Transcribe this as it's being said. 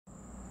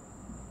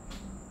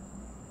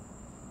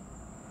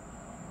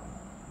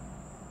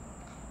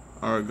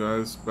Alright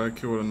guys, back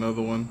here with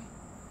another one.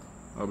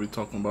 I'll be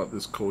talking about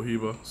this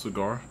Cohiba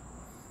cigar.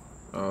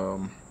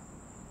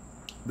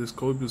 This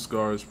Cohiba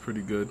cigar is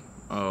pretty good.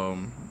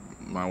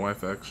 My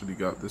wife actually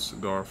got this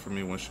cigar for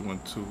me when she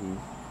went to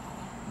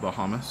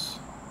Bahamas.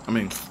 I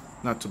mean,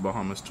 not to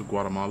Bahamas, to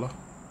Guatemala.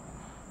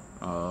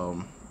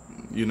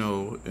 You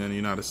know, in the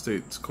United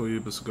States,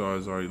 Cohiba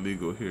cigars are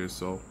illegal here,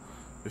 so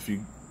if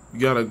you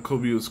got a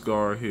Cohiba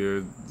cigar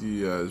here,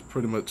 yeah, it's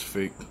pretty much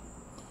fake.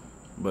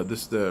 But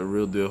this is the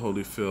real deal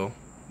Holyfield.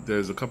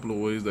 There's a couple of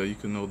ways that you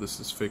can know this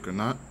is fake or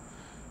not.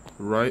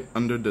 Right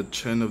under the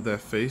chin of that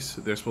face,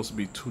 there's supposed to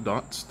be 2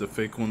 dots. The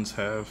fake ones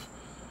have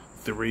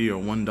 3 or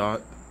 1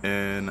 dot.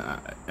 And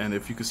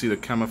if you can see the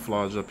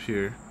camouflage up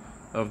here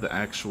of the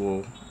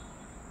actual,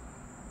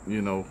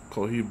 you know,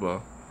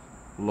 Cohiba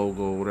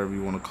logo, whatever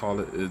you want to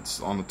call it,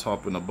 it's on the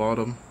top and the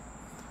bottom.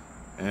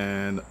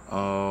 And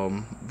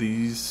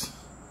this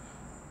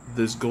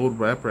gold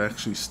wrapper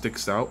actually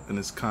sticks out, and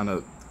it's kind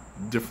of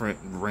different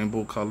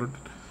rainbow colored.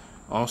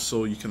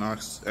 Also, you can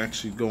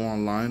actually go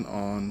online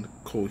on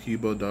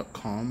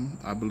Cohiba.com,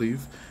 I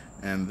believe,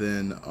 and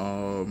then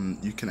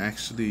you can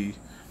actually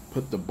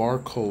put the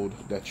barcode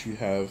that you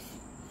have.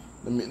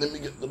 Let me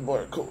get the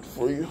barcode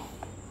for you.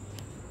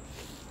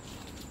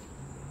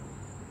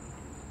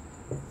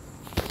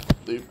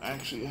 They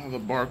actually have a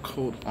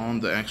barcode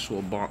on the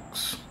actual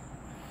box.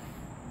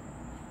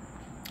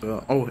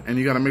 Oh, and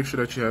you gotta make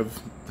sure that you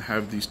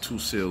have these 2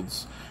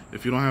 seals.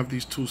 If you don't have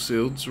these 2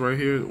 seals right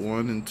here,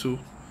 1 and 2,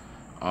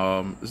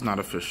 it's not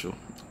official.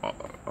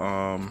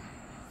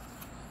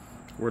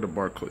 Where the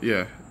barcode?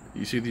 Yeah,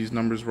 you see these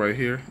numbers right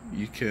here.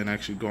 You can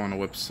actually go on the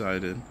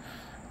website and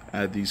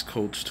add these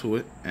codes to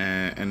it,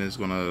 and it's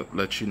gonna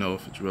let you know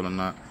if it's real or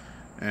not.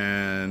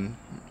 And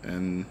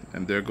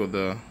there go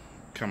the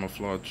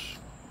camouflage,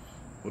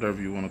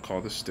 whatever you want to call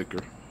this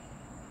sticker.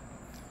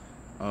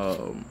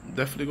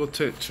 Definitely go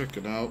check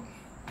it out.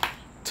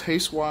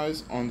 Taste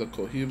wise on the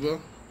Cohiba,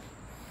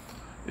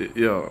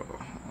 yeah,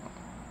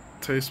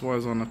 taste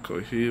wise on the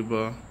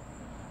Cohiba,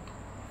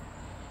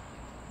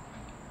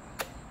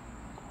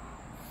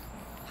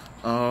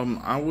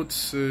 I would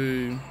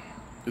say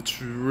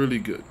it's really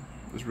good.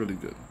 It's really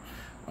good.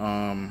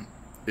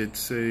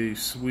 It's a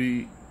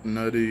sweet,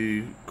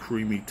 nutty,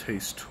 creamy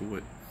taste to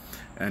it,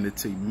 and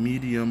it's a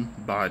medium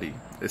body.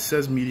 It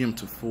says medium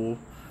to full,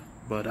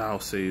 but I'll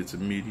say it's a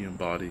medium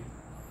body.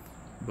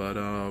 But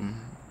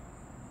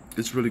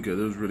it's really good.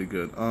 It was really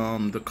good.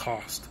 The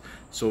cost.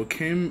 So it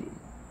came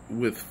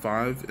with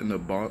 5 in the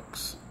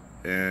box,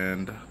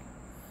 and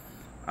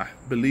I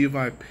believe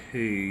I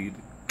paid.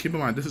 Keep in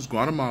mind, this is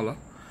Guatemala.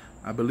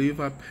 I believe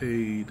I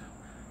paid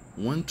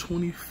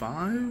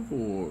 $125,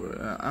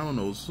 or I don't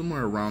know,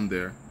 somewhere around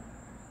there.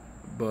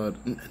 But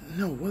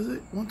no, was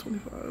it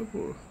 $125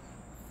 or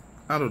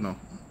I don't know?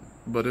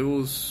 But it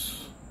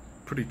was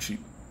pretty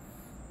cheap.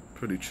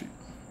 Pretty cheap.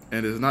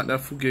 And it's not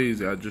that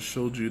fugazi. I just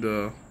showed you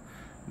the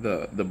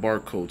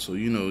barcode, so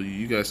you know,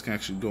 you guys can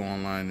actually go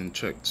online and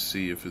check to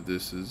see if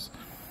this is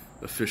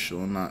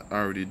official or not. I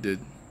already did.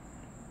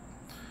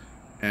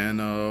 And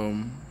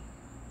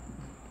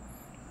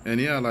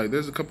yeah, like,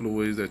 there's a couple of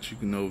ways that you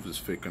can know if it's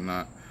fake or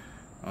not.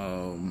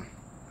 And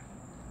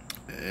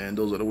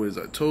those are the ways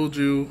I told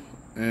you.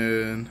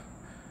 And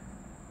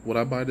would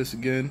I buy this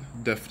again?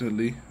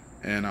 Definitely.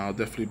 And I'll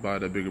definitely buy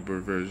the bigger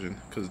bird version,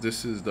 because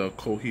this is the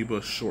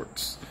Cohiba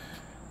shorts,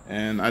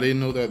 and I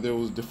didn't know that there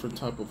was different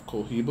type of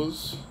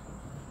Cohibas.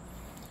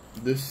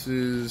 This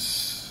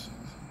is,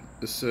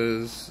 it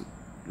says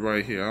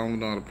right here, I don't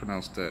know how to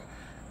pronounce that,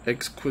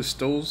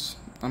 Exquistos.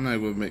 I'm not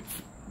gonna make,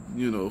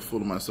 you know, a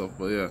fool of myself,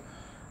 but yeah,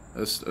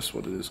 that's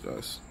what it is,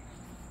 guys.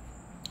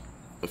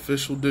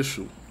 Official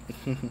dishel.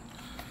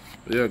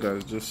 But yeah,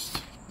 guys, just,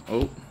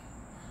 oh,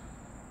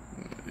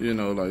 you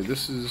know, like,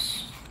 this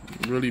is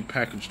really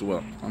packaged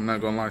well. I'm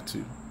not gonna lie to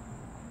you.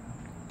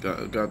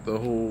 Got the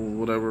whole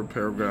whatever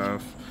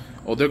paragraph.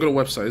 Oh, there go the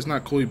website. It's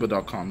not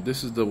Cohiba.com.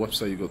 This is the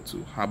website you go to.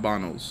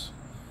 Habanos.com.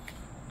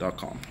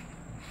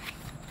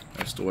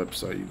 That's the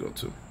website you go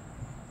to.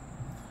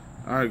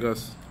 Alright,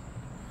 guys.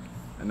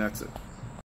 And that's it.